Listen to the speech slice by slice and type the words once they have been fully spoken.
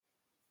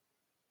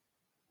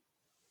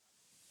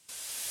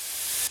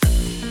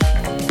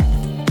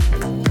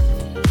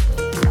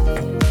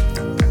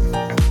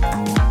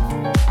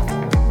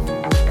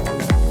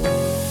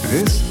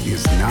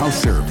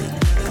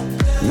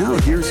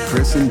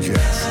Chris and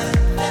Jess.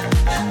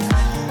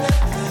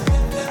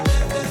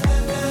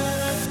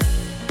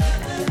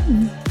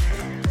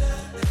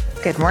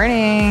 Good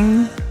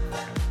morning.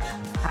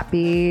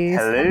 Happy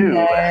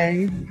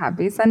Sunday.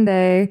 Happy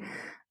Sunday.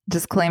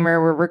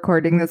 Disclaimer, we're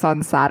recording this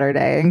on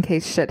Saturday in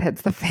case shit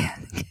hits the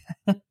fan.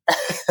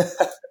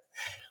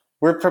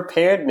 We're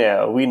prepared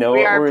now. We know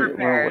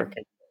we're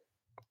working.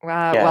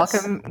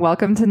 Yes.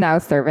 Welcome to Now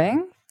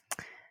Serving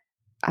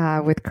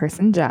with Chris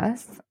and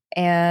Jess.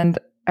 And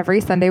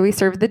every Sunday we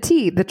serve the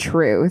tea, the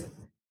truth,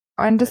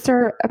 and just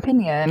our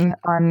opinion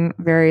on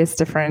various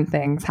different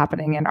things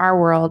happening in our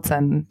worlds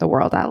and the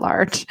world at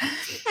large.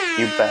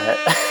 You bet.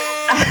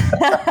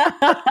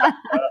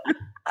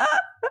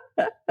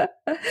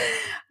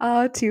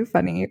 Oh, too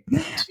funny.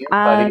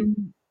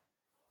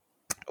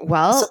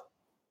 Well,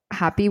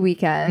 happy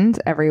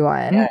weekend,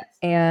 everyone. Yes.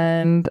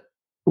 And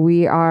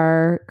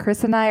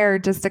Chris and I are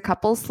just a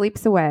couple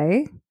sleeps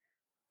away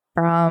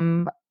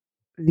from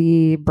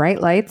the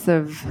bright lights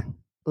of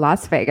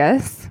Las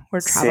Vegas. We're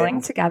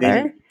traveling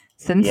together.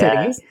 Sin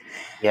City.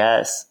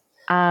 Yes.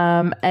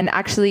 And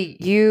actually,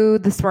 you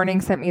this morning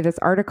sent me this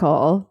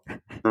article.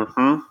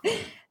 Mm-hmm.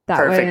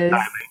 That was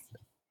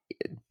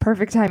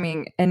perfect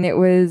timing. And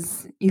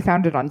you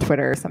found it on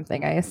Twitter or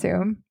something, I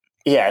assume.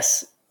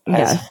 Yes.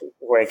 That's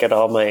where I get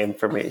all my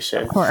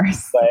information. Of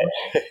course.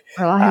 But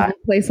reliable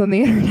place on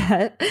the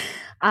internet.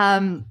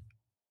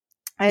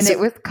 And it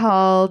was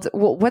called,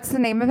 what's the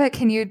name of it?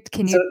 Can you?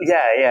 So,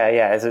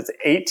 yeah. So it's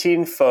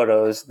 18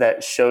 photos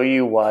that show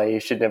you why you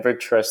should never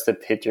trust the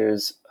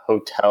pictures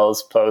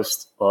hotels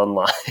post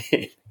online,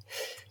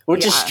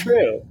 which is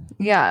true.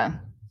 Yeah.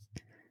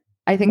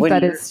 I think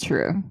that is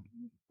true.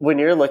 When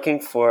you're looking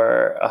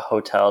for a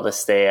hotel to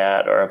stay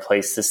at or a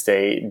place to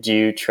stay, do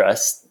you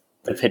trust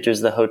the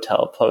pictures the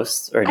hotel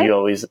posts, or do you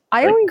always?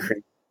 I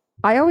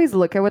always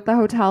look at what the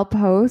hotel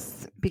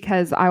posts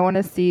because I want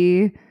to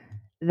see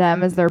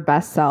them as their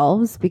best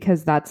selves,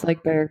 because that's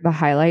like the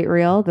highlight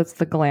reel. That's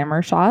the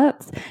glamour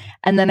shots.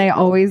 And then I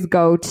always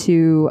go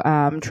to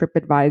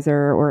TripAdvisor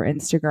or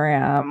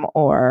Instagram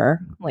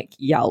or like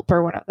Yelp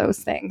or one of those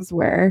things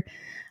where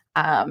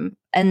and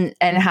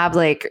have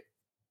like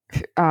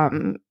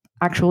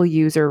actual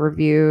user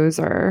reviews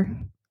or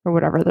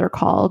whatever they're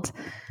called.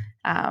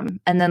 And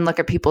then look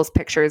at people's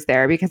pictures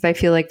there, because I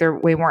feel like they're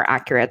way more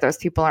accurate. Those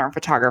people aren't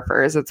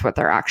photographers. It's what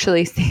they're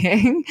actually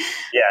seeing.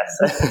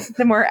 Yes.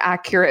 The more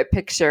accurate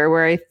picture,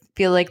 where I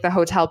feel like the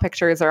hotel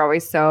pictures are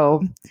always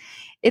so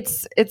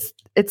it's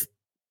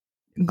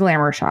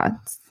glamour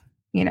shots,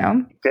 you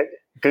know?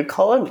 Good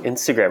call on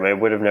Instagram. I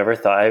would have never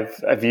thought.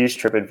 I've used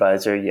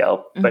TripAdvisor,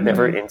 Yelp, but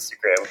never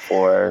Instagram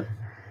for.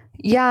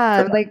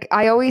 Yeah. Like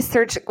I always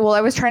search. Well,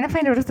 I was trying to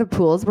find out if the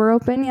pools were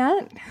open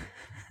yet.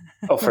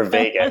 Oh, for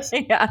Vegas.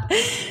 Yeah.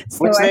 So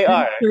which they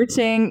are.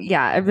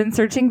 I've been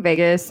searching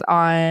Vegas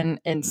on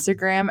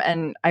Instagram,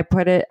 and I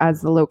put it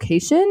as the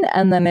location,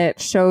 and then it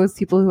shows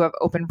people who have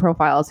open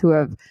profiles who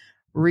have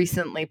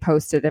recently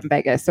posted in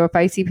Vegas. So if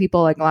I see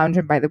people like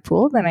lounging by the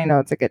pool, then I know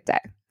it's a good day.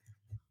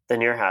 Then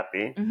you're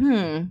happy.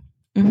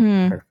 Mm-hmm.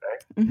 Mm-hmm.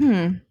 Perfect.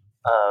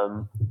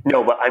 Mm-hmm.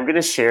 No, but I'm going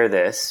to share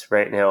this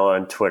right now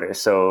on Twitter.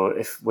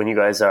 So when you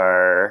guys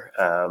are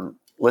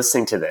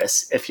listening to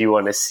this, if you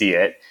want to see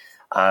it,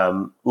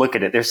 look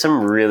at it. There's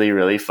some really,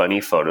 really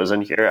funny photos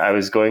on here. I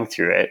was going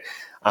through it.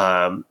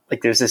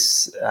 Like there's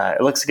this,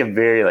 it looks like a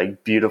very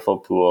like beautiful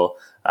pool,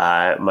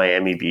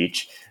 Miami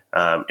Beach.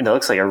 And it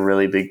looks like a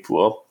really big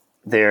pool.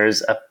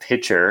 There's a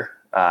picture,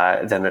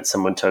 then that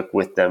someone took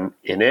with them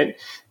in it.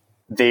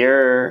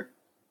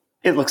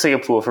 It looks like a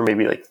pool for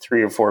maybe like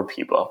 3 or 4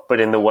 people, but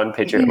in the one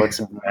picture, it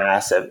looks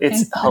massive.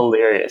 It's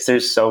hilarious.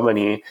 There's so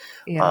many,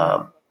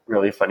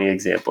 really funny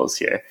examples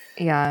here.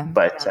 Yeah.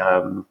 But,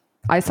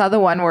 I saw the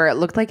one where it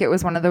looked like it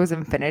was one of those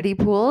infinity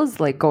pools,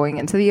 like going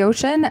into the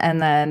ocean,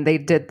 and then they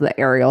did the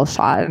aerial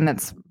shot, and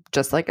it's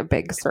just like a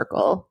big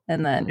circle.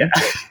 And then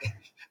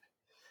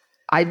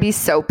I'd be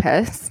so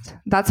pissed.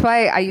 That's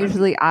why I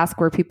usually ask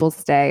where people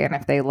stay and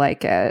if they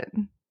like it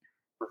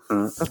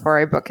before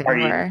I book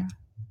anywhere.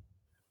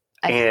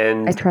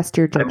 I trust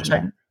your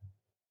judgment.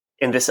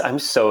 I'm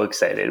so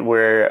excited.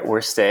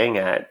 We're staying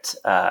at,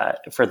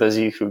 for those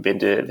of you who've been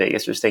to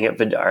Vegas, we're staying at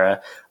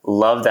Vdara.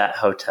 Love that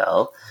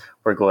hotel.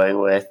 We're going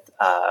with,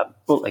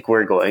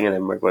 we're going, and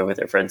then we're going with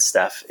our friend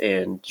Steph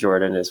and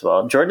Jordan as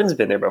well. Jordan's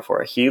been there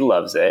before. He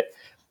loves it.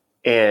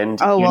 And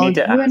you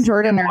and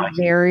Jordan are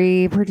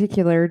very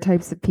particular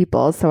types of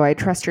people, so I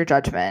trust your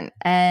judgment.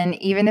 And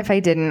even if I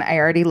didn't, I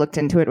already looked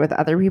into it with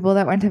other people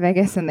that went to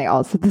Vegas, and they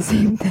all said the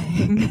same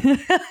thing.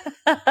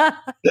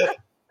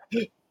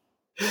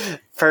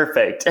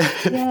 Perfect.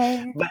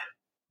 Yay. But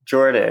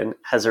Jordan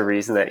has a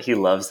reason that he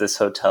loves this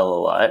hotel a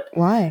lot.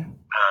 Why?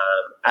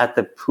 At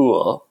the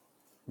pool,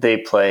 they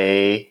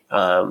play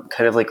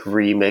kind of like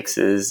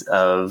remixes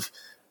of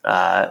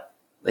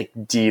like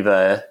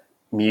diva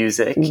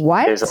music.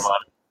 What? There's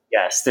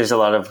a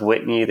lot of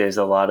Whitney. There's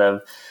a lot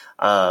of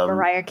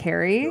Mariah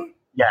Carey.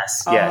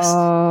 Yes.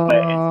 Oh.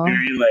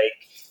 But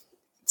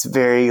it's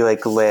very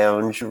like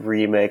lounge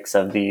remix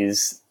of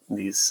these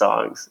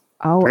songs.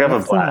 Oh, We're gonna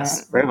have a excellent.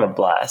 blast. We're gonna have a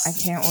blast. I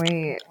can't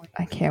wait.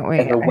 I can't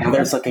wait. And the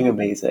weather's looking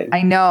amazing.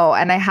 I know.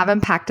 And I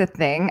haven't packed a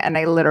thing, and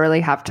I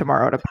literally have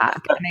tomorrow to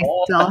pack. And I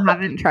still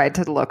haven't tried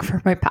to look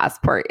for my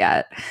passport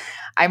yet.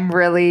 I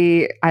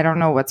don't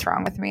know what's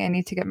wrong with me. I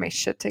need to get my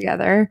shit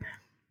together.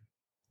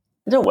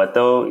 You know what,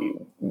 though?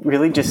 You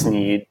really just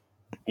need,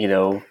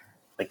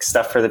 like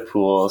stuff for the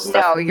pool.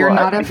 No, you're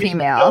not a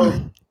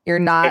female. You're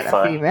not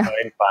a female.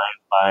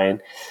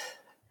 Fine.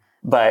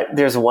 But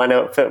there's one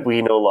outfit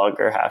we no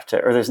longer have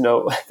to, or there's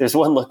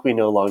one look we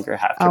no longer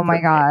have to. Oh my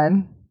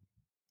God.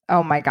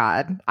 Oh my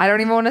God. I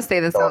don't even want to say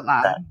this out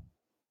loud.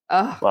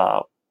 Oh.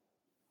 Wow.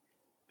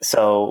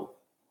 So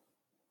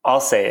I'll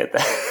say it.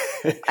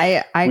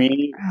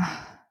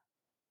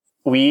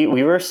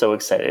 We were so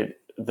excited.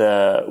 We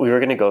were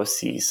going to go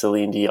see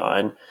Celine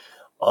Dion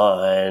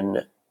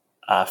on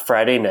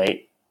Friday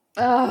night,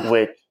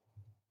 which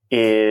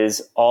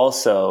is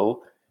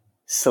also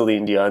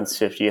Celine Dion's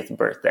 50th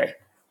birthday.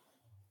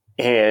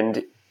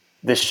 And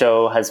the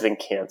show has been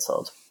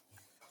canceled.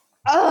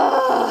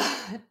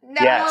 Oh, no.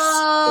 Yes.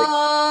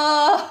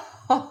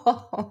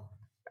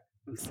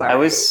 I'm sorry.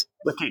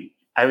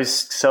 I was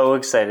so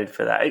excited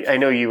for that. I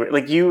know you were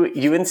like,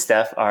 you and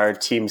Steph are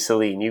Team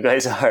Celine. You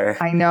guys are.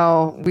 I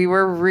know. We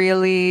were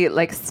really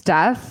like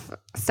Steph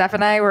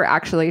and I were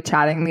actually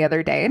chatting the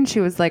other day, and she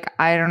was like,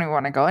 I don't even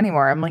want to go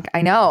anymore. I'm like,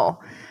 I know.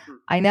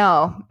 I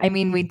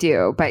mean, we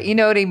do, but you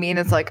know what I mean?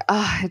 It's like,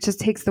 it just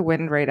takes the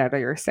wind right out of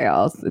your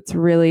sails. It's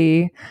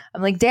really,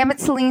 I'm like, damn it,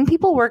 Celine,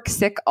 people work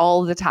sick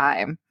all the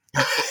time.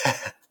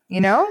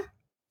 You know?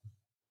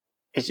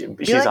 She's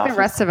like the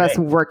rest of us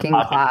working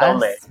class.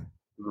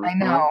 Mm-hmm. I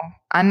know.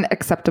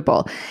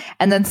 Unacceptable.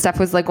 And then Steph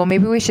was like, well,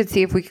 maybe we should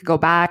see if we could go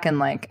back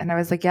and I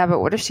was like, yeah, but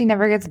what if she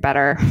never gets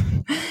better?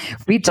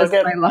 We just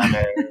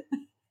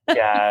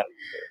Yeah.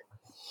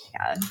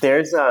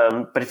 There's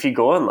but if you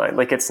go online,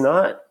 like it's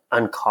not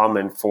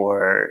uncommon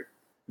for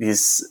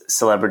these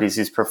celebrities,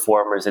 these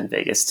performers in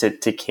Vegas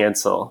to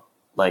cancel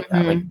like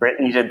that. Like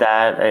Britney did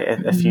that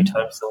a few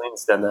times.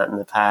 Celine's done that in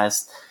the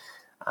past.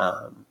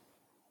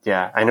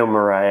 I know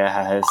Mariah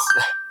has.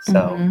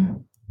 So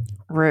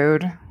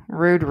rude.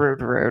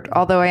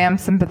 Although I am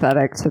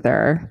sympathetic to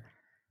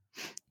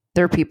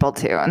their people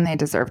too, and they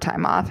deserve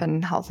time off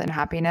and health and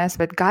happiness.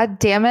 But God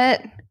damn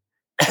it,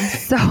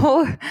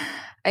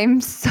 I'm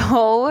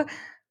so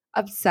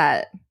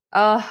upset.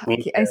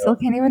 I still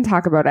can't even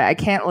talk about it. I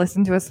can't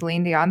listen to a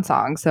Celine Dion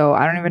song, so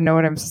I don't even know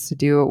what I'm supposed to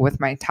do with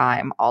my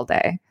time all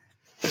day.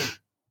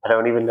 I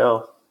don't even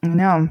know.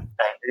 No.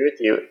 I agree with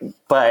you.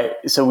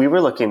 But so we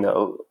were looking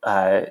though,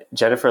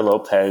 Jennifer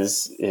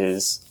Lopez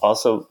is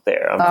also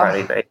there on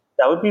Friday night.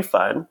 That would be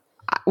fun.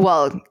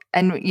 Well,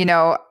 and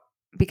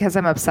because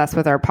I'm obsessed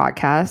with our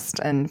podcast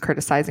and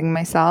criticizing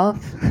myself,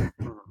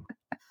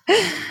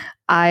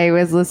 I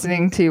was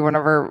listening to one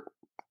of our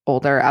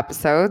older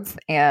episodes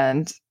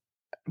and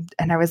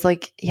I was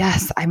like,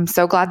 yes, I'm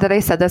so glad that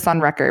I said this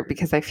on record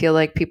because I feel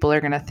like people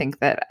are going to think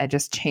that I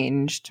just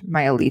changed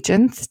my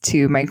allegiance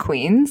to my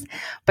queens.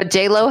 But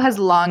J-Lo has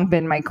long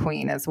been my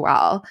queen as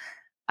well.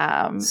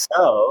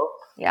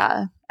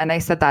 Yeah. And I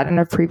said that in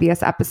a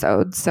previous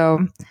episode.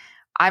 So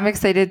I'm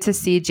excited to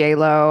see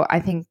J-Lo.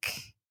 I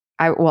think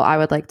I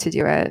would like to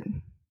do it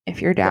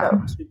if you're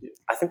down. Yeah,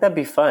 I think that'd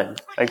be fun.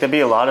 Like that'd be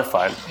a lot of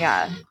fun.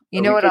 Yeah.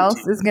 You know what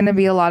else is going to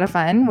be a lot of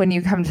fun? When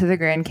you come to the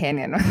Grand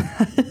Canyon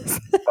with us.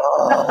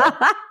 I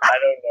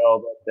don't know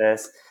about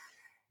this.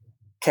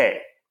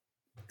 Okay.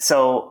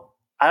 So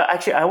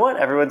I want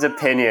everyone's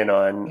opinion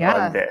on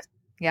this.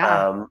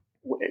 Yeah.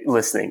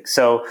 Listening.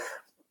 So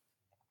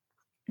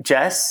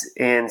Jess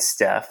and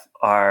Steph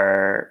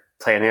are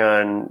planning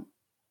on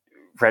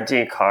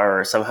renting a car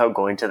or somehow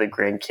going to the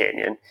Grand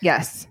Canyon.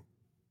 Yes.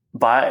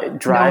 By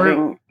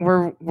driving.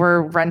 No,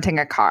 we're renting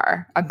a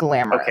car, a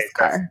glamorous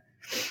car.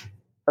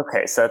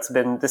 Okay, so that's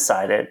been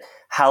decided.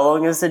 How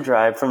long is the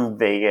drive from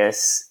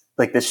Vegas,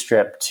 like the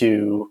Strip,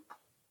 to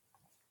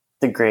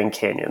the Grand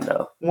Canyon,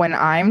 though? When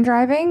I'm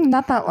driving,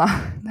 not that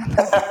long.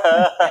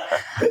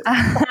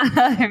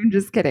 I'm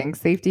just kidding.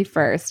 Safety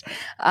first.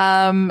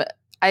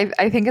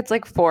 I think it's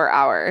like 4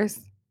 hours.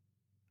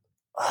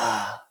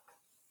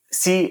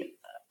 See,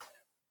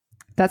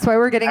 that's why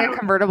we're getting a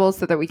convertible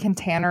so that we can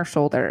tan our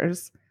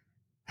shoulders.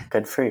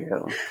 Good for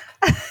you.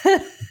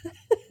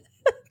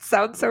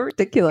 Sounds so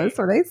ridiculous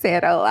when I say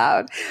it out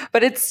loud,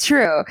 but it's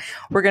true.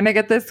 We're going to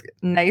get this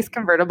nice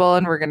convertible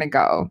and we're going to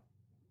go.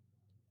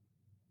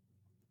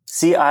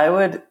 See,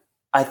 I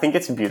think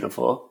it's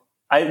beautiful.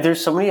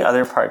 There's so many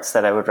other parts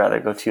that I would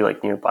rather go to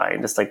like nearby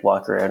and just like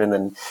walk around and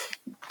then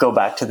go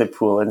back to the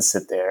pool and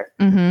sit there,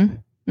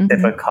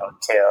 sip a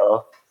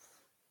cocktail,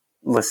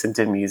 listen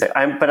to music.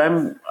 I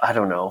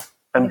don't know.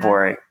 I'm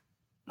boring.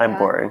 I'm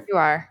boring. You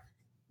are.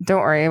 Don't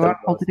worry. I won't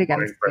hold it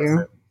against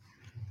you.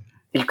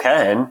 You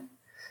can.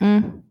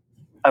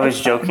 I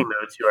was joking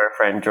though to our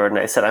friend Jordan.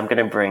 I said I'm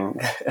going to bring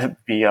a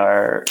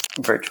VR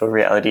virtual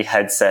reality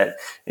headset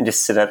and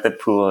just sit at the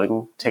pool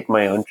and take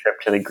my own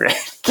trip to the Grand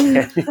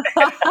Canyon.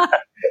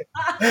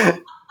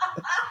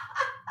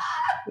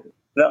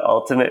 The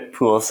ultimate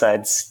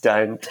poolside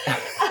stunt.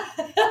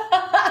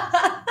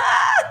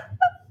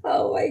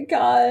 my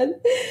God.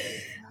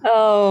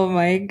 Oh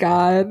my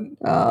God.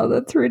 Oh,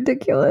 that's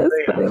ridiculous.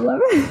 But I love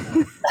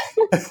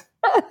it.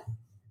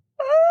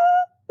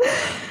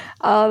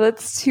 Oh,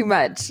 that's too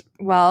much.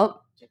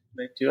 Well,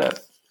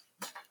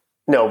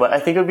 no, but I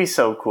think it would be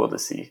so cool to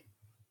see.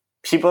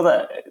 People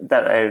that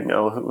I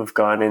know who have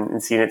gone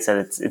and seen it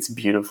said it's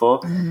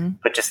beautiful,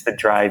 but just the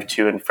drive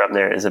to and from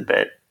there is a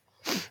bit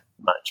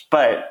much.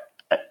 But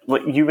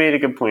what you made a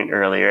good point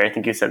earlier. I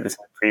think you said this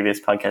in a previous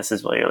podcast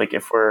as well. You're like,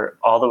 if we're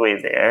all the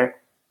way there,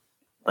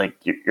 like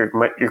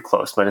you're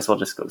close. Might as well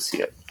just go see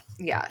it.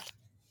 Yeah,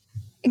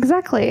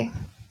 exactly.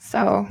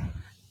 So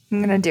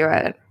I'm gonna do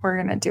it. We're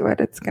gonna do it.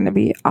 It's gonna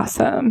be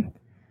awesome.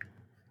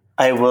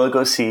 I will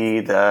go see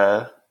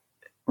the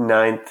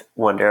 9th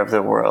Wonder of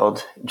the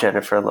World,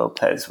 Jennifer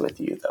Lopez,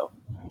 with you, though.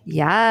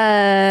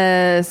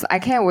 Yes. I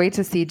can't wait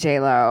to see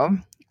J-Lo.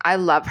 I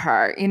love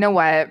her. You know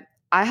what?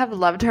 I have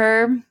loved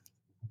her.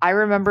 I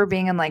remember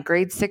being in like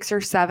grade 6 or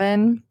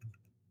 7,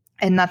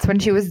 and that's when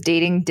she was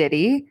dating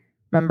Diddy.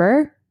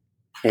 Remember?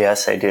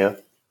 Yes, I do.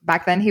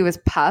 Back then he was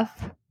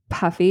Puff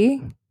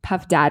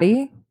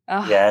Daddy.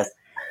 Ugh. Yes.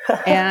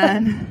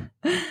 And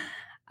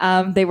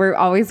they were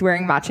always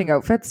wearing matching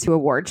outfits to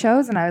award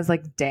shows, and I was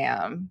like,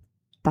 damn.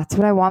 That's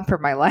what I want for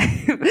my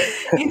life.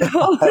 You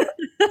know,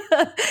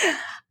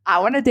 I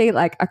want to date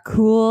like a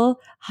cool,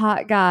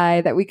 hot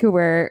guy that we could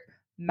wear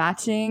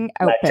matching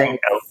outfits.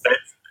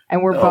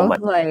 And we're both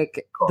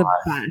like the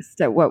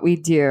best at what we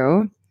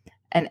do.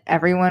 And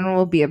everyone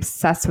will be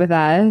obsessed with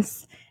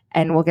us.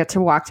 And we'll get to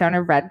walk down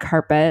a red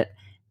carpet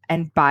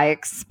and buy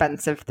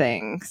expensive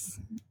things.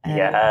 And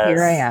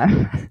here I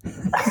am.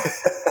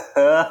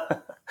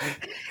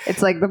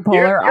 It's like the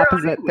polar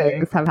opposite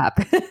things have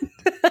happened.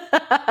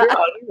 You're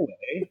on your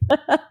way.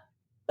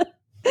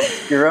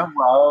 You're a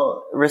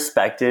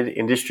well-respected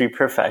industry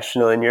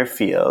professional in your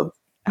field.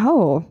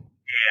 Oh.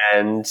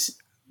 And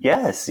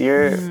yes,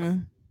 you're...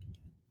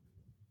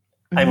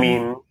 I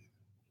mean,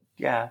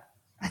 yeah.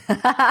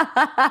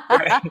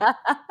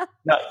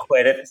 Not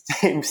quite at the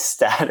same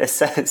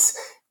status as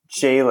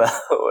J-Lo.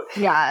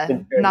 Yeah,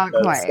 not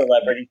quite.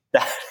 Celebrity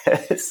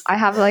status. I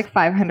have like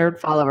 500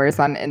 followers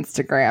on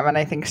Instagram, and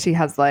I think she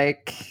has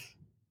like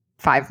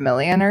 5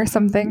 million or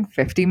something,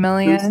 50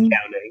 million.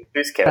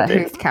 Who's counting?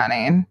 Who's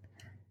counting?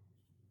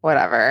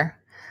 Whatever.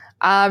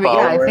 Yeah,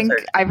 I think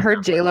I've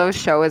heard J-Lo's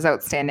show is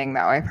outstanding,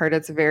 though. I've heard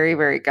it's very,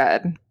 very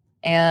good.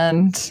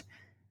 And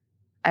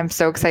I'm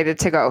so excited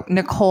to go.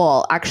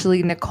 Nicole.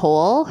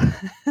 Oh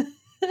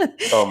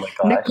my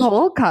gosh.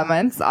 Nicole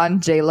comments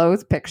on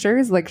J-Lo's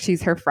pictures like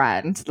she's her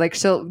friend. Like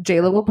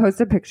J-Lo will post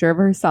a picture of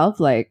herself,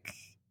 like,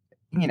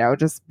 you know,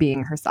 just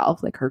being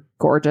herself, like her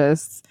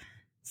gorgeous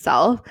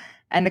self.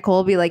 And Nicole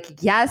will be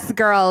like, yes,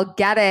 girl,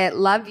 get it.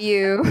 Love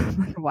you.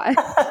 What?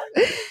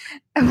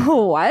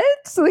 What?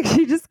 Like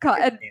she just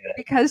caught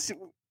because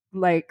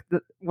like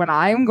when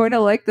I'm going to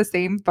like the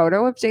same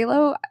photo of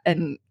J-Lo,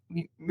 and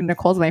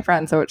Nicole's my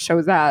friend, so it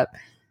shows up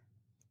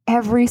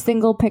every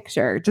single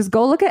picture. Just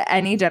go look at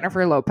any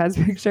Jennifer Lopez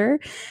picture,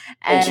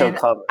 and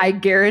I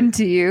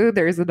guarantee you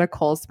there's a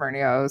Nicole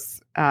Smirnios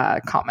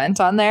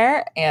comment on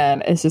there,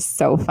 and it's just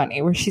so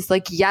funny where she's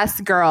like, yes,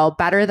 girl,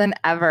 better than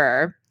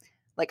ever.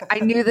 Like, I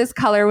knew this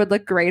color would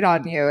look great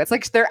on you. It's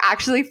like they're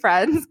actually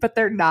friends, but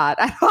they're not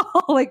at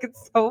all. Like,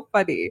 it's so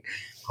funny.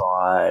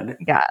 God.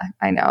 Yeah,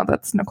 I know.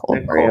 That's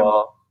Nicole. For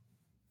you.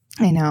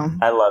 I know.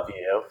 I love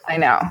you. I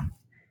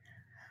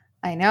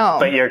know.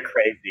 But you're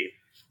crazy.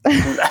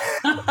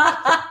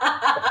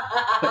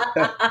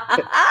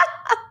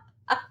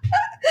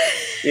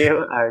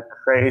 You are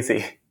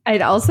crazy.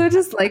 I'd also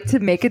just like to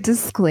make a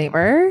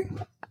disclaimer,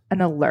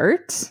 an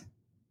alert.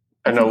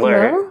 An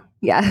alert? Know?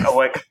 Yes.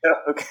 Oh,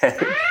 okay.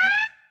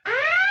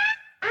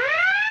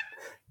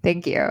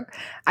 Thank you.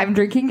 I'm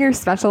drinking your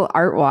special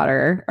art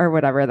water or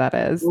whatever that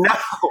is. No.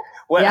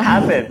 What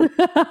happened?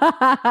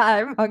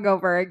 I'm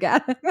hungover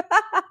again.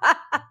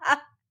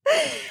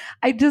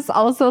 I just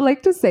also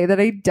like to say that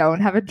I don't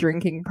have a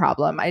drinking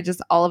problem. I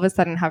just all of a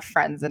sudden have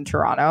friends in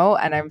Toronto,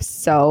 and I'm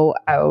so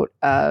out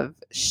of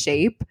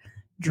shape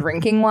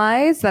drinking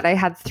wise that I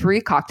had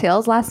 3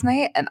 cocktails last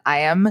night and I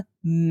am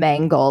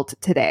mangled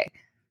today.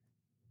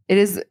 It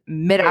is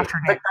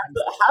mid-afternoon. But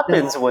that's what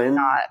happens when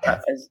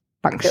not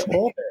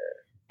functioning.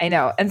 I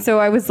know. And so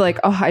I was like,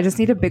 oh, I just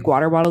need a big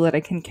water bottle that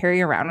I can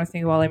carry around with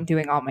me while I'm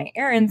doing all my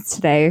errands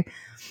today,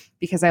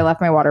 because I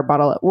left my water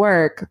bottle at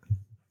work.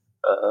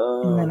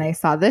 And then I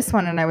saw this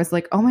one and I was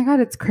like, oh my God,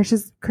 it's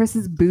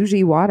Chris's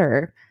bougie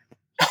water.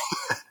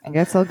 I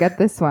guess I'll get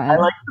this one. I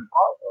like the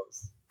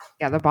bottles.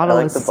 Yeah, the bottle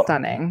is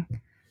stunning.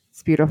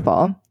 It's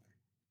beautiful.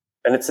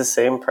 And it's the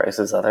same price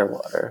as other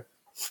water.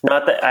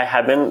 Not that I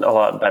have been a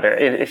lot better.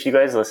 If you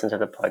guys listen to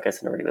the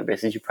podcast on a regular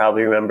basis, you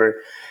probably remember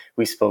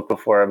we spoke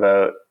before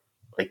about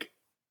like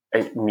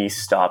me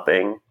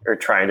stopping or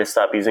trying to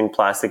stop using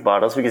plastic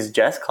bottles because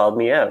Jess called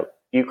me out.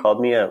 You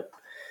called me out,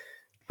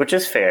 which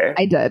is fair.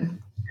 I did.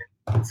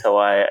 So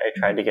I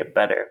tried to get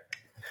better.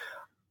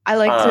 I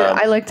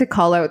like to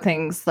call out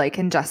things like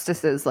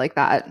injustices like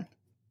that.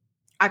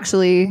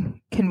 Actually,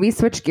 can we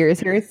switch gears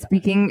here?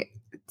 Speaking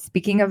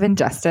speaking of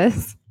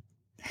injustice.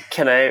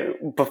 Can I,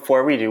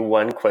 before we do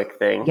one quick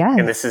thing, Yes.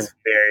 and this is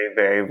very,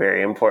 very,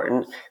 very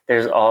important,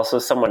 there's also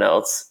someone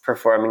else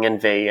performing in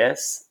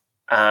Vegas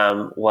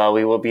while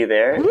we will be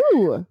there.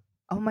 Ooh.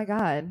 Oh my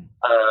God.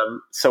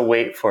 So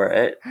wait for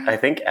it. I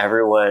think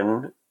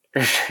everyone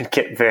should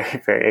get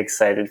very, very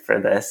excited for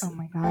this. Oh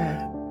my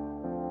God.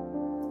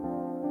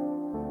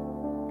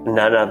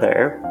 None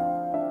other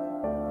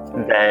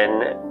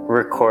than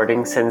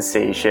recording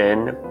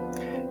sensation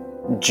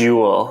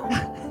Jewel.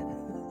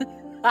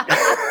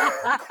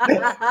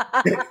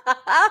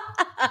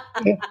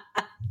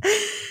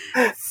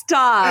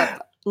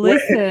 Stop.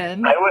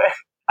 Listen. I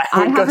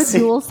have a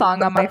Jewel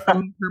song on my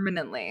phone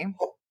permanently.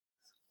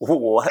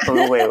 What?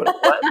 Wait, what?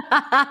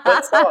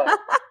 What song?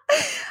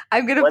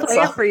 I'm going to play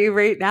it for you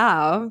right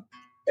now.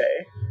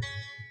 Okay.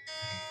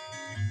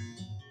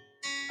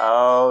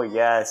 Oh,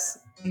 yes.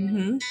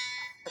 Mm-hmm.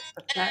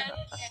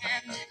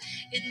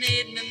 It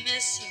made me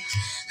miss you.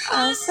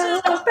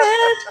 Also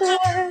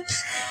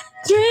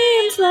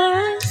dreams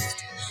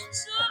last.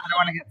 I don't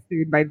want to get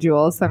sued by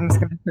Jewel, so I'm just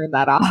going to turn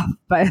that off.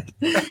 But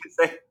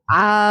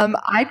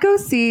I'd go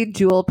see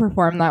Jewel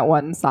perform that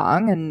one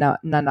song and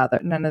none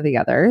of the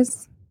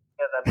others.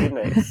 Yeah, that'd be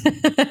nice.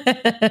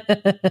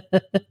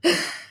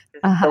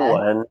 The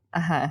one.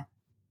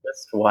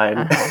 Just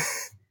one.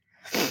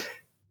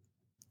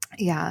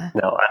 Yeah.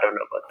 No, I don't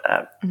know about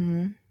that.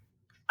 Mm-hmm.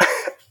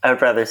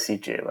 I'd rather see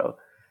J-Lo.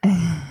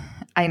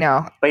 I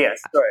know. But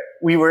yes, sorry.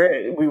 We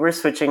were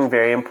switching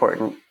very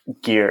important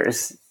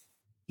gears.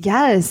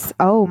 Yes.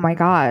 Oh my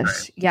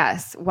gosh.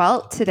 Yes.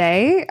 Well,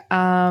 today,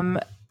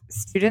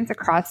 students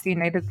across the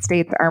United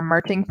States are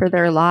marching for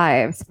their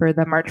lives for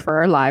the March for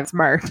Our Lives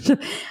march.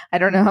 I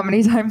don't know how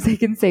many times they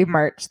can say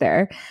march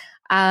there.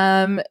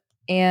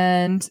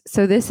 And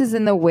so this is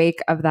in the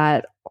wake of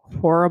that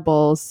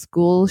horrible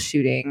school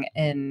shooting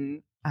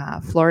in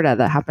Florida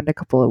that happened a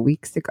couple of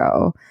weeks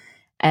ago.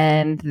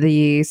 And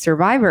the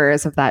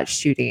survivors of that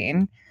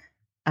shooting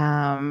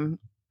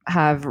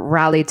have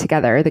rallied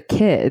together, the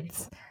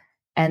kids,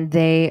 and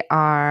they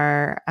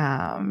are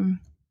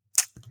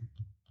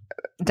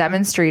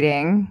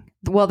demonstrating.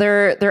 Well,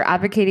 they're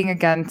advocating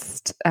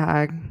against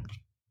the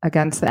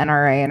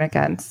NRA and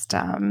against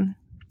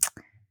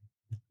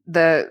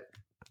the.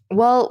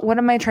 Well, what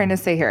am I trying to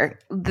say here?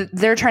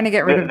 They're trying to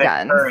get rid of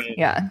guns.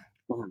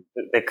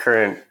 The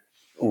current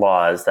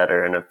laws that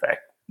are in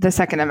effect. The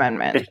Second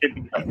Amendment,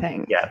 I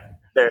think. Yeah.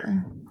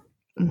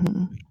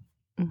 Mm-hmm.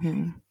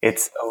 Mm-hmm.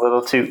 It's a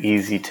little too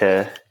easy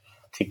to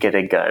get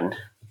a gun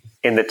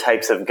in the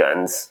types of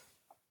guns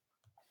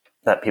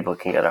that people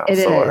can get off.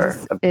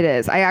 It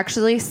is. I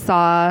actually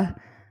saw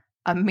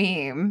a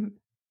meme,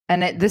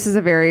 and this is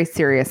a very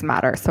serious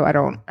matter, so I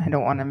don't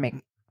want to make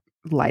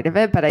light of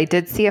it, but I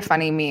did see a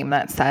funny meme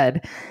that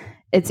said,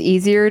 it's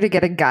easier to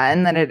get a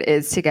gun than it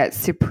is to get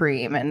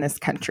Supreme in this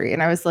country.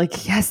 And I was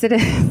like, yes, it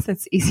is.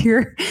 It's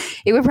easier.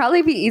 It would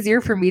probably be easier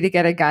for me to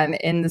get a gun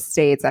in the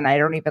States, and I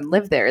don't even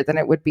live there, than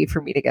it would be for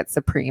me to get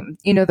Supreme.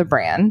 You know the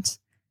brand?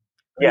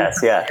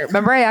 Yes, yeah.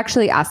 Remember I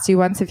actually asked you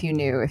once if you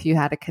knew if you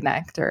had to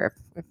connect or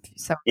if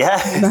you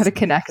had to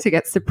connect to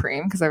get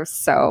Supreme, because I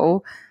was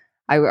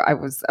I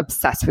was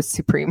obsessed with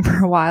Supreme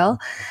for a while.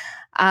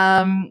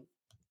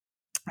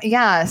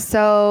 Yeah,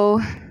 so...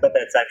 But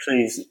that's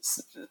actually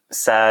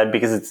sad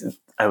because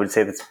I would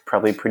say that's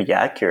probably pretty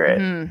accurate.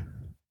 Mm-hmm.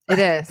 It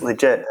is.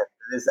 Legit. It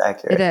is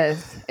accurate. It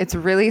is. It's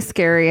really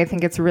scary. I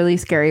think it's really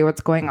scary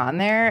what's going on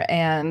there.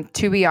 And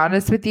to be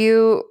honest with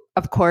you,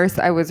 of course,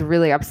 I was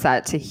really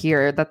upset to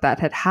hear that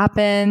had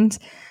happened.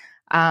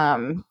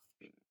 In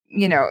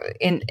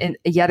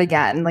yet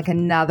again, like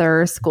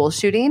another school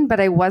shooting, but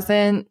I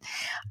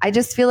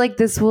just feel like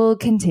this will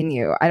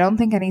continue. I don't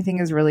think anything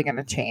is really going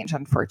to change,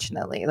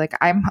 unfortunately. Like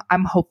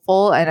I'm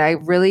hopeful, and I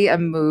really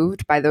am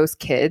moved by those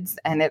kids,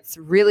 and it's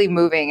really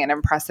moving and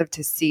impressive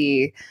to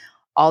see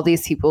all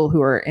these people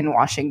who are in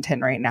Washington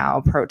right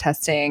now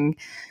protesting,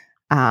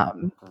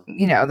 the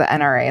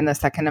NRA and the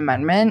Second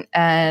Amendment.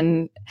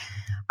 And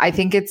I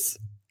think it's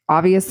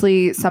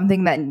obviously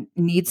something that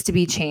needs to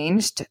be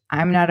changed.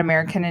 I'm not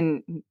American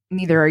and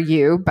neither are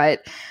you,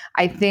 but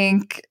I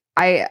think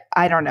I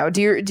don't know.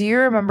 Do you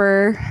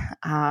remember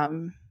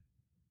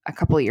a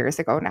couple of years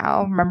ago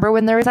now? Remember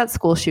when there was that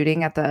school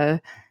shooting at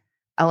the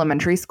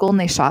elementary school and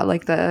they shot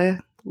like the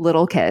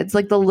little kids,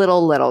 like the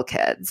little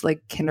kids,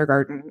 like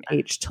kindergarten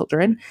age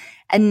children,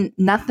 and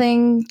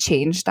nothing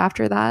changed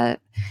after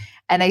that.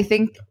 And I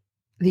think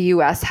the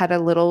US had a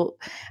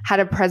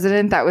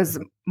president that was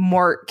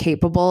more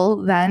capable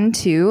then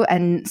too,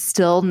 and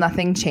still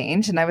nothing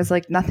changed. And I was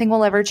like, nothing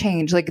will ever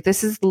change. Like,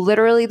 this is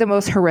literally the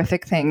most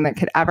horrific thing that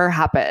could ever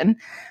happen.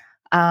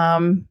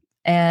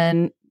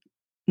 And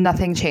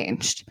nothing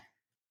changed.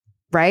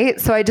 Right.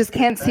 So I just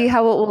can't see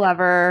how it will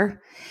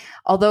ever,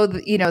 although,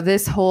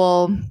 this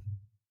whole,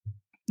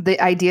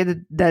 the idea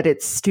that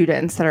it's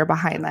students that are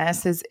behind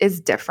this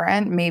is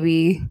different.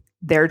 Maybe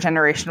their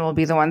generation will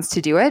be the ones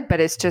to do it, but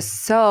it's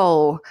just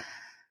so,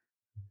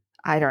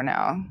 I don't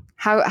know.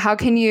 How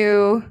can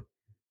you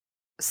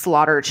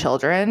slaughter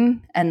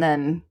children and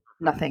then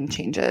nothing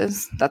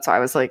changes. That's why I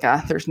was like,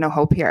 there's no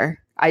hope here.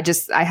 I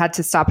had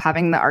to stop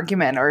having the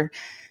argument, or,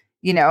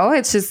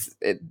 it's just,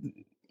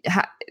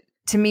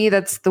 to me,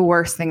 that's the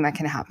worst thing that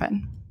can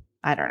happen.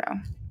 I don't know.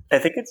 I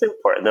think it's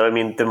important, though. I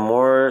mean, the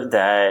more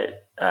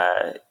that,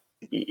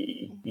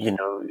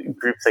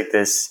 groups like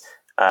this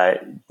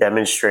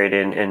demonstrate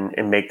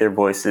and make their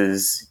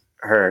voices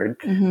heard,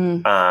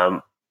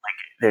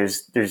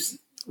 there's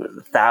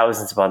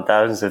thousands upon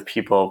thousands of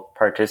people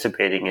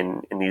participating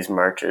in these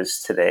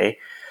marches today.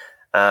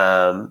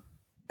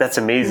 That's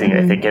amazing,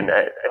 I think. And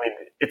I mean,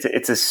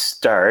 it's a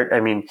start. I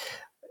mean,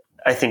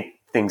 I think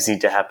things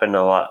need to happen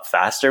a lot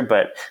faster,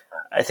 but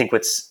I think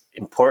what's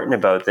important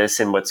about this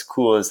and what's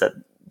cool is that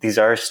these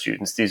are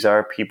students. These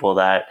are people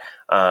that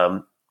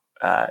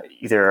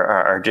either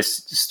are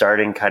just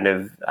starting kind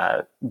of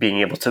being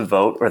able to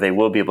vote, or they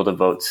will be able to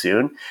vote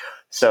soon.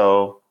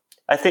 So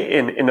I think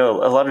in a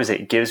lot of ways,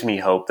 it gives me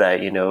hope that,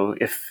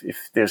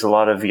 if there's a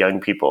lot of young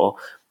people,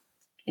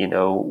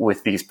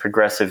 with these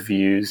progressive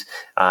views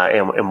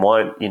and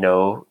want,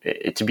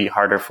 it to be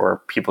harder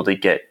for people to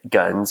get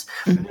guns,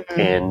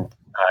 and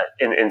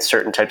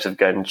certain types of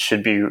guns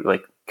should be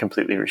like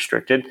completely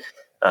restricted.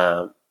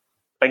 I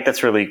think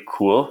that's really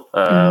cool.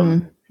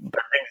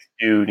 But things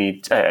do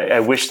need, I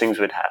wish things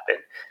would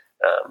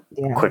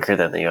happen quicker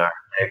than they are.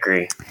 I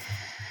agree.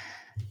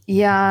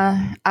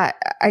 Yeah.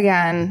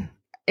 Again,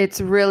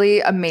 it's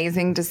really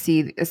amazing to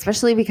see,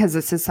 especially because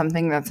this is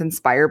something that's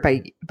inspired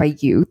by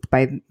youth,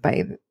 by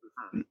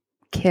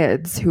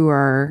kids who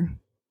are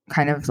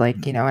kind of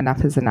like,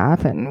 enough is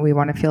enough and we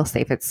want to feel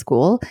safe at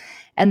school.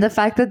 And the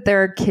fact that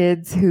there are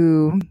kids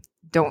who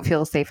don't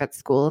feel safe at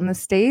school in the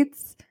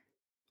States,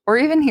 or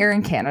even here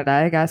in Canada,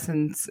 I guess,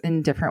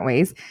 in different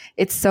ways,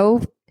 it's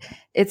so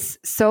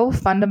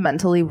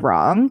fundamentally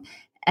wrong.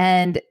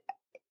 And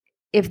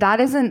if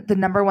that isn't the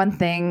number one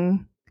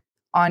thing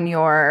on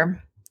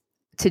your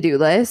to-do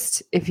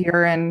list, if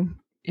you're in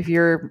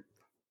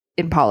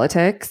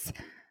politics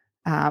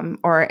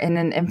or in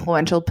an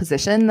influential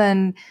position,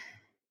 then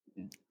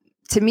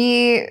to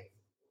me,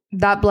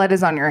 that blood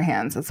is on your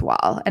hands as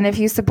well. And if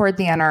you support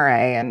the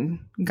NRA and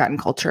gun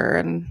culture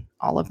and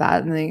all of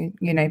that in the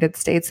United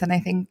States, then I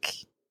think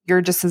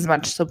you're just as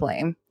much to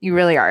blame. You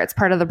really are. It's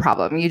part of the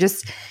problem.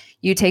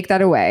 You take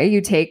that away.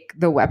 You take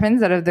the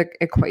weapons out of the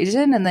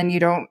equation, and then you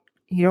don't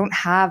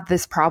have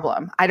this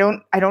problem. I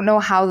don't know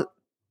how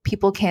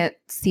people can't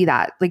see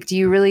that. Like, do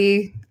you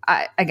really?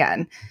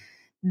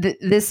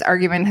 This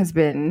argument has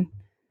been.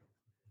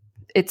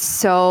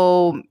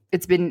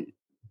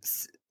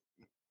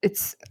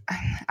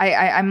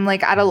 I'm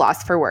like at a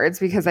loss for words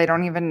because I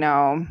don't even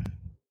know.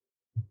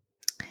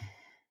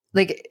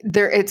 Like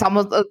it's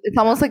almost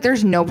like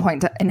there's no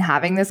point in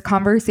having this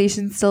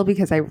conversation still,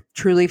 because I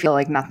truly feel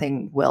like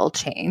nothing will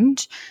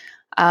change.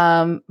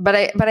 But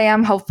I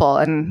am hopeful,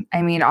 and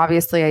I mean,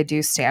 obviously, I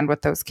do stand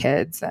with those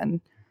kids,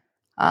 and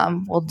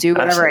will do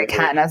whatever I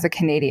can as a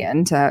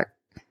Canadian to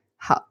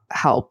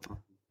help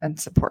and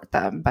support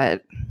them.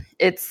 But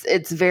I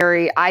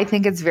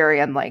think it's very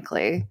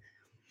unlikely.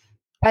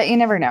 But you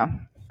never know.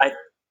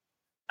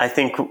 I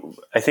think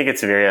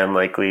it's very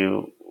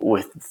unlikely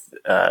with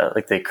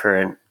like the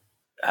current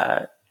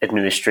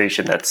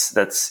administration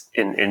that's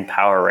in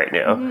power right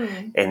now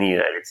in the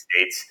United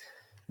States.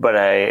 But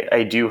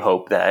I do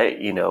hope that,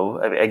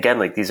 again,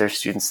 like these are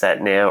students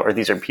that now, or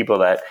these are people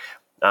that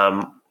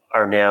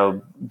are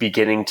now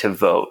beginning to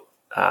vote,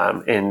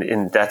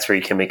 and that's where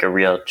you can make a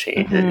real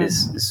change.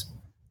 Is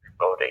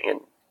voting, and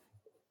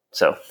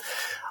so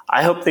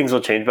I hope things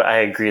will change. But I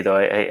agree, though.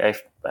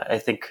 I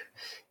think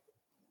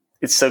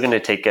it's still going to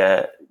take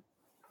a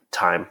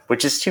time,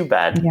 which is too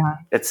bad. Yeah,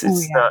 it's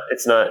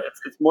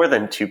more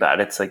than too bad.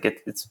 It's like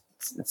it's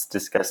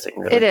disgusting.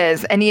 Really. It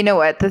is, and you know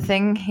what? The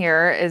thing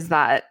here is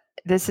that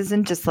this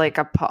isn't just like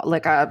a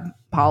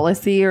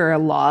policy or a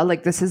law.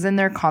 Like, this is in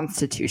their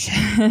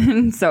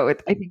constitution. So I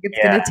think it's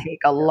going to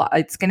take a lot.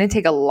 It's going to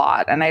take a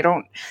lot, and I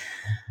don't.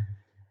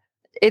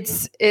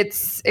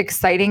 It's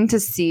exciting to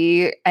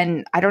see,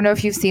 and I don't know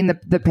if you've seen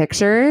the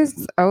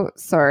pictures. Oh,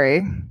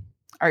 sorry.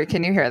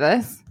 Can you hear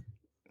this?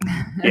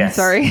 Yes.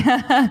 Sorry.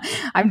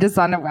 I'm just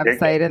on a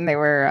website, and they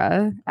were.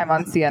 I'm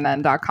on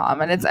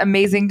CNN.com, and it's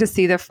amazing to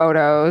see the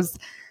photos.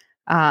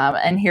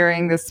 And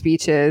hearing the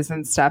speeches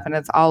and stuff, and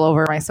it's all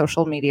over my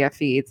social media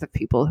feeds of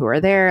people who are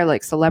there,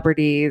 like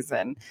celebrities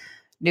and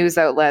news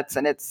outlets,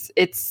 and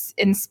it's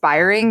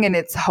inspiring, and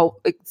it's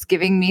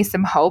giving me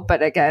some hope.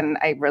 But again,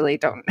 I really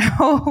don't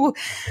know.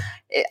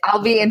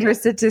 I'll be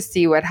interested to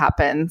see what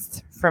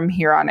happens from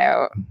here on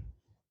out.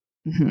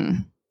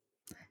 Mm-hmm.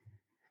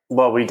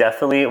 Well, we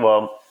definitely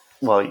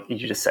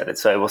you just said it,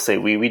 so I will say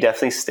we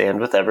definitely stand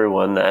with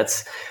everyone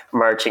that's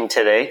marching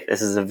today.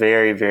 This is a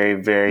very, very,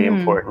 very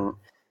important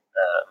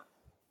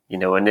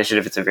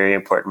initiative. It's a very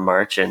important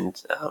march,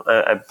 and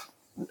I'm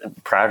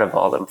proud of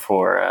all of them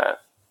for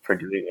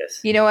doing this.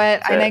 You know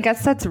what? And I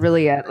guess that's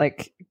really it.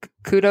 Like,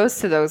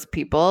 kudos to those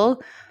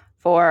people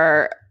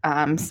for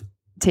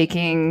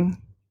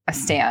taking a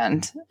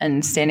stand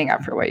and standing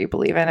up for what you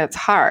believe in. It's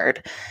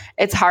hard.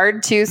 It's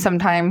hard to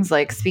sometimes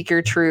like speak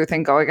your truth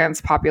and go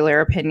against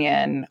popular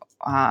opinion,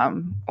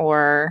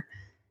 or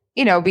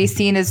be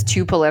seen as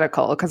too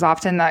political, because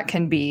often that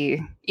can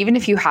be, even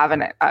if you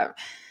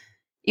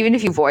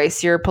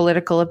voice your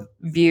political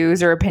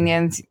views or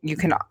opinions, you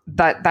can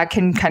that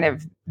can kind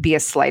of be a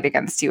slight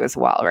against you as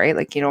well, right?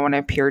 Like you don't want to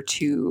appear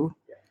too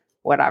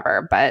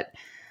whatever. But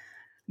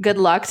good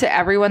luck to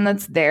everyone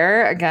that's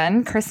there.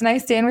 Again, Chris and I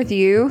stand with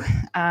you.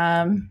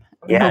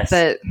 We hope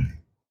that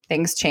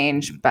things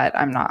change, but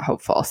I'm not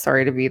hopeful.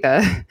 Sorry to be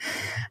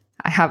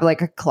I have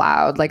like a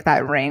cloud, like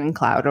that rain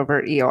cloud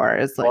over Eeyore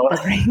is like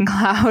the rain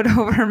cloud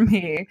over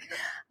me.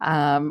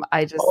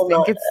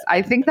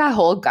 I think that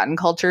whole gun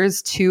culture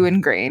is too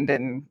ingrained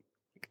in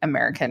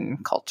American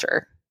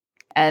culture,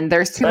 and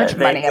there's too much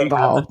money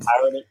involved.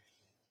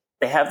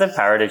 They have the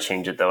power to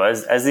change it, though.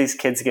 As these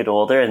kids get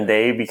older and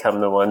they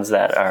become the ones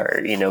that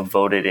are,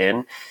 voted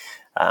in.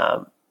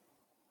 I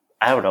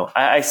don't know.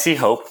 I see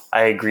hope.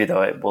 I agree,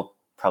 though. It will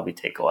probably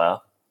take a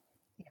while.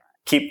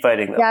 Keep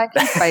fighting, though. Yeah,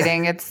 keep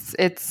fighting.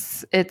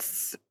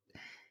 It's.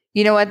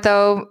 You know what,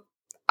 though?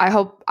 I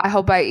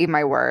hope I eat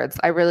my words.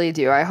 I really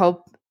do. I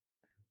hope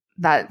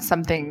that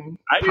something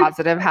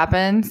positive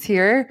happens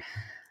here.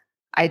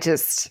 I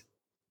just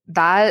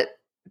that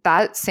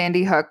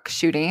Sandy Hook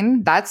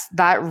shooting,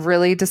 that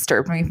really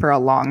disturbed me for a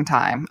long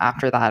time.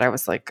 After that, I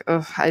was like,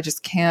 oh, I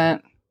just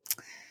can't.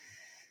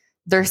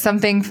 There's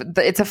something,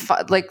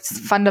 it's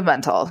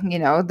fundamental,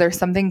 there's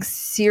something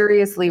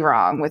seriously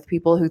wrong with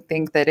people who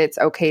think that it's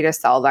okay to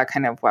sell that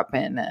kind of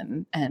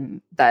weapon,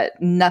 and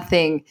that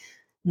nothing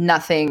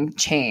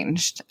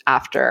changed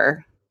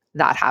after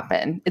that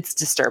happened. It's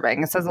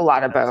disturbing. It says a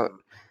lot about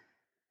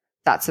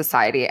that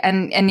society.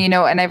 And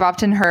I've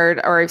often heard,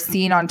 or I've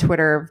seen on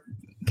Twitter,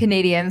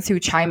 Canadians who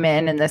chime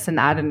in and this and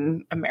that,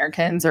 and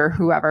Americans or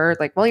whoever,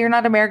 like, well, you're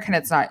not American,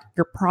 it's not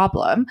your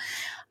problem.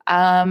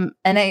 And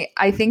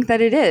I think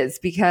that it is,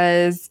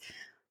 because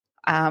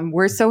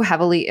we're so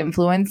heavily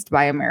influenced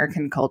by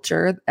American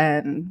culture,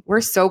 and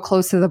we're so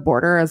close to the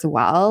border as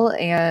well.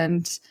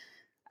 And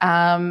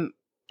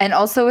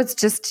also it's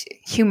just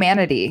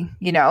humanity,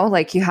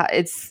 like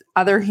it's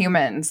other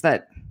humans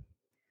that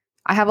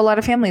I have a lot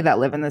of family that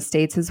live in the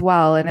States as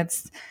well. And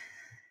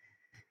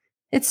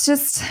it's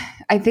just,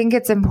 I think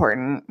it's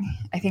important.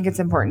 I think it's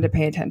important to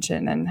pay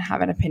attention and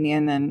have an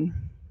opinion. And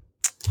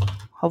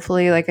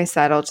hopefully, like I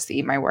said, I'll just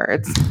eat my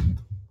words.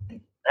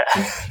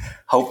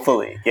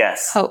 Hopefully,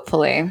 yes.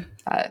 Hopefully.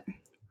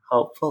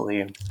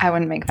 Hopefully. I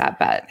wouldn't make that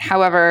bet.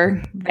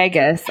 However,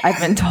 Vegas, I've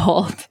been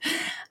told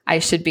I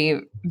should be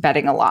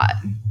betting a lot.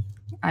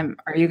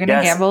 Are you going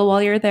to gamble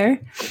while you're there?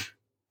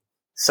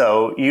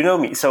 So, you know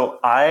me. So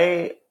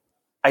I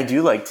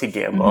do like to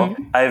gamble.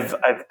 Mm-hmm. I've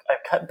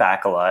cut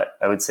back a lot,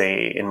 I would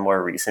say, in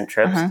more recent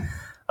trips,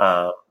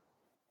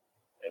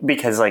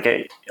 because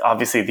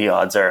obviously the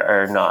odds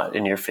are not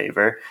in your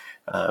favor.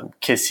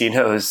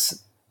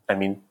 Casinos, I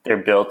mean, they're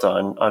built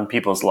on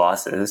people's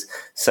losses,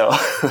 so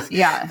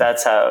yeah,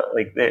 that's how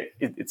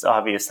it's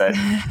obvious that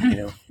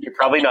you're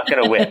probably not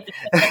going to win,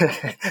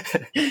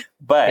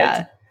 but.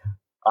 Yeah.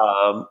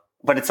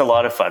 But it's a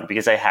lot of fun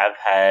because I have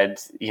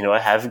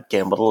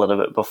gambled a little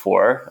bit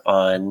before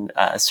on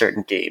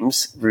certain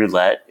games.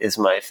 Roulette is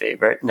my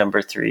favorite.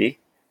 Number 3.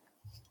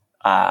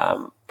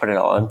 Put it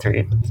all on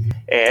 3.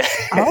 And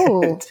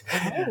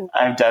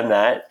I've done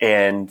that.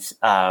 And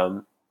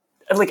I'm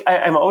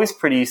always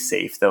pretty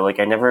safe, though. Like,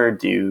 I never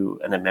do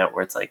an amount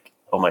where it's like,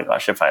 oh my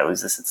gosh, if I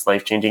lose this, it's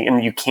life-changing.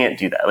 And you can't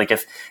do that. Like,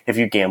 if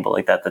you gamble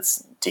like that,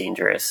 that's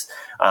dangerous.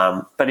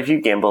 But if you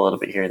gamble a little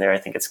bit here and there, I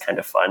think it's kind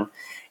of fun.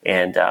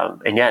 And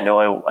yeah,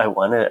 no, I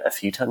won a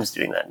few times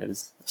doing that. And it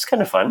was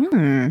kind of fun.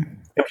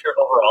 I'm sure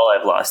overall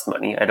I've lost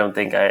money. I don't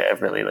think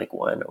I've really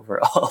won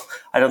overall.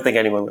 I don't think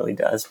anyone really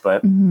does,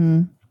 but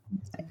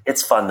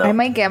it's fun though. I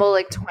might gamble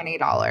like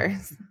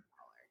 $20.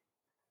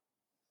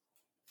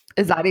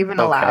 Is that even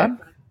allowed?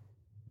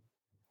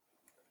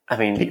 I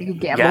mean, can you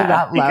gamble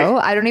that low?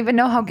 I don't even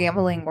know how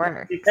gambling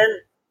works.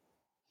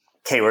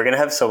 Okay, we're gonna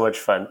have so much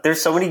fun.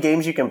 There's so many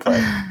games you can play.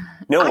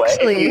 No way.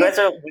 If you guys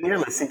when you're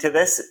listening to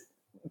this,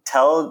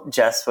 tell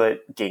Jess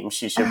what games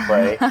she should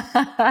play. Tell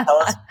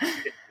us what you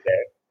should do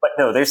there. But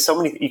no, there's so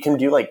many. You can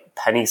do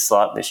penny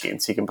slot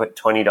machines. So you can put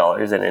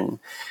 $20 in and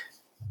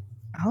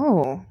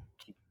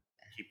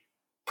keep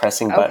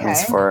pressing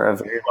buttons for a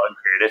very long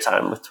period of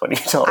time with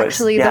 $20.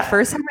 Actually, the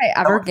first time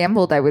I ever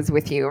gambled, I was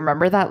with you.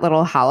 Remember that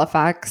little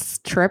Halifax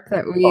trip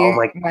that we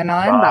went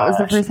on? Gosh. That was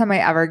the first time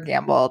I ever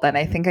gambled, and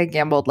I think I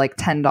gambled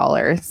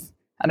 $10.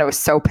 And I was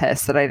so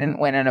pissed that I didn't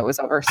win, and it was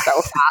over so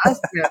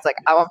fast. And I was like,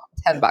 I want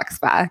 $10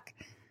 back.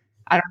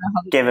 I don't know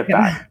how give it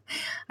back.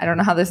 I don't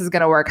know how this is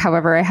going to work.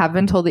 However, I have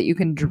been told that you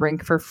can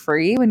drink for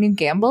free when you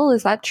gamble.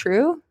 Is that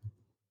true?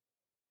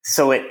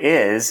 So it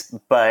is,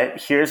 but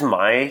here's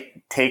my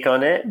take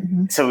on it.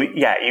 Mm-hmm. So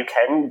yeah, you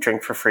can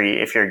drink for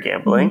free if you're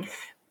gambling,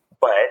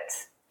 but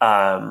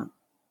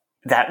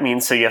that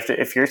means, so you have to,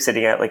 if you're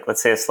sitting at like,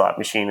 let's say a slot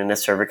machine and a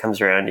server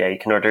comes around, you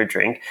can order a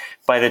drink.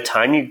 By the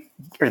time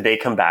they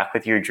come back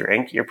with your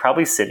drink, you're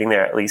probably sitting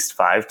there at least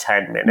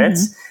 5-10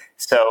 minutes. Mm-hmm.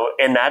 So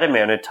in that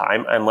amount of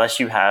time, unless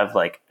you have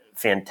like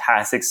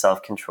fantastic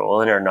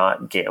self-control and are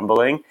not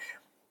gambling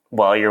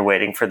while you're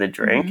waiting for the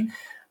drink,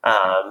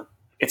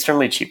 it's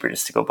normally cheaper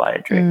just to go buy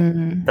a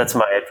drink. That's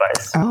my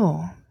advice.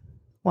 Oh,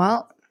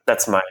 well,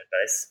 that's my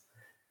advice.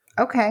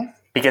 Okay.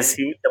 Because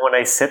when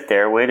I sit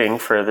there waiting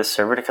for the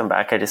server to come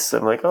back, I'm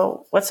like,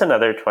 oh, what's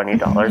another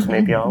 $20?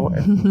 Maybe I'll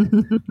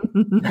win.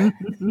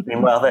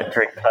 Meanwhile, that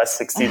drink costs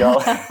 $60.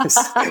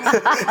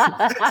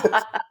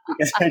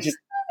 Because I just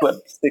put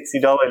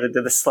 $60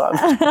 into the slot.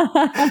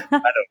 I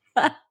don't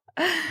know.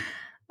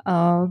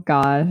 Oh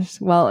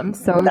gosh. Well, I'm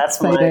so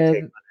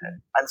excited.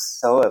 I'm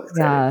so excited.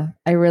 Yeah,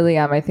 I really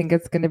am. I think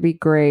it's going to be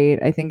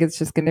great. I think it's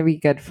just going to be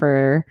good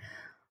for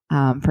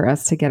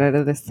us to get out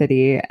of the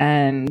city.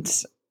 And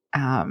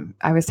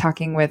I was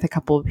talking with a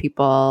couple of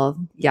people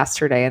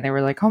yesterday and they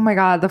were like, oh my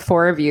God, the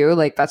 4 of you,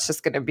 like, that's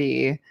just going to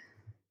be.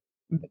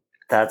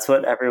 That's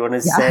what everyone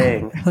is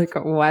saying. Like,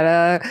 I'm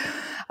like,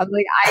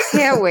 I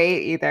can't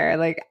wait either.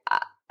 Like,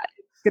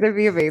 it's going to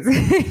be amazing.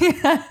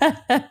 It's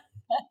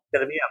going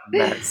to be a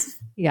mess.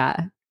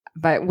 Yeah.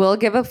 But we'll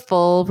give a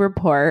full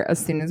report as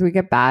soon as we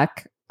get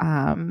back.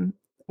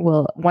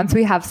 Once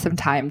we have some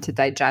time to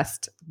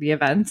digest the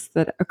events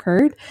that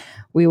occurred,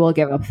 we will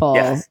give a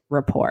full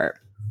report.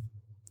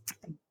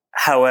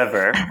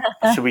 However,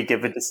 should we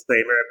give a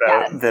disclaimer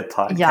about the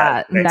podcast?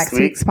 Yeah, next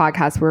week's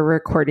podcast, we're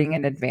recording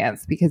in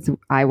advance because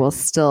I will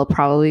still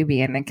probably be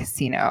in a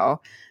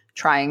casino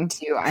trying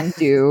to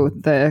undo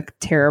the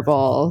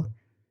terrible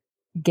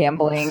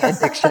gambling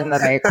addiction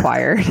that I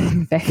acquired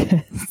in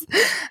Vegas.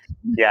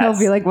 Yes. He'll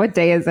be like, what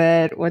day is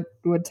it? What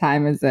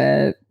time is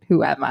it?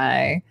 Who am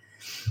I?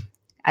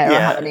 I don't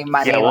have any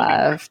money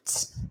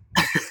left.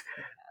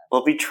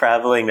 We'll be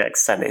traveling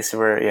next Sunday.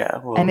 So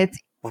and it's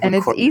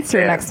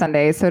Easter next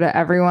Sunday. So to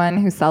everyone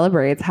who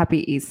celebrates,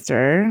 happy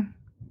Easter.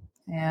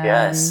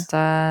 And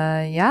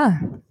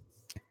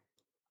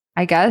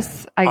I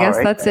guess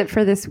that's it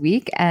for this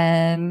week.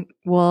 And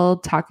we'll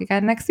talk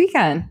again next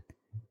weekend.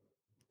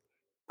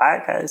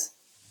 Bye, guys.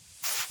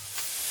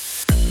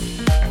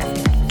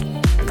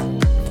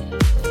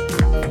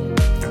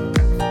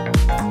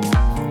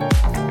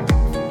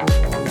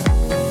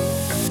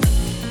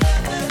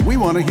 We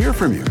want to hear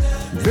from you.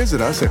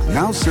 Visit us at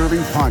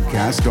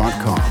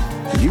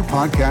nowservingpodcast.com. New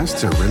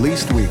podcasts are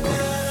released weekly.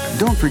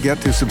 Don't forget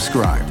to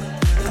subscribe.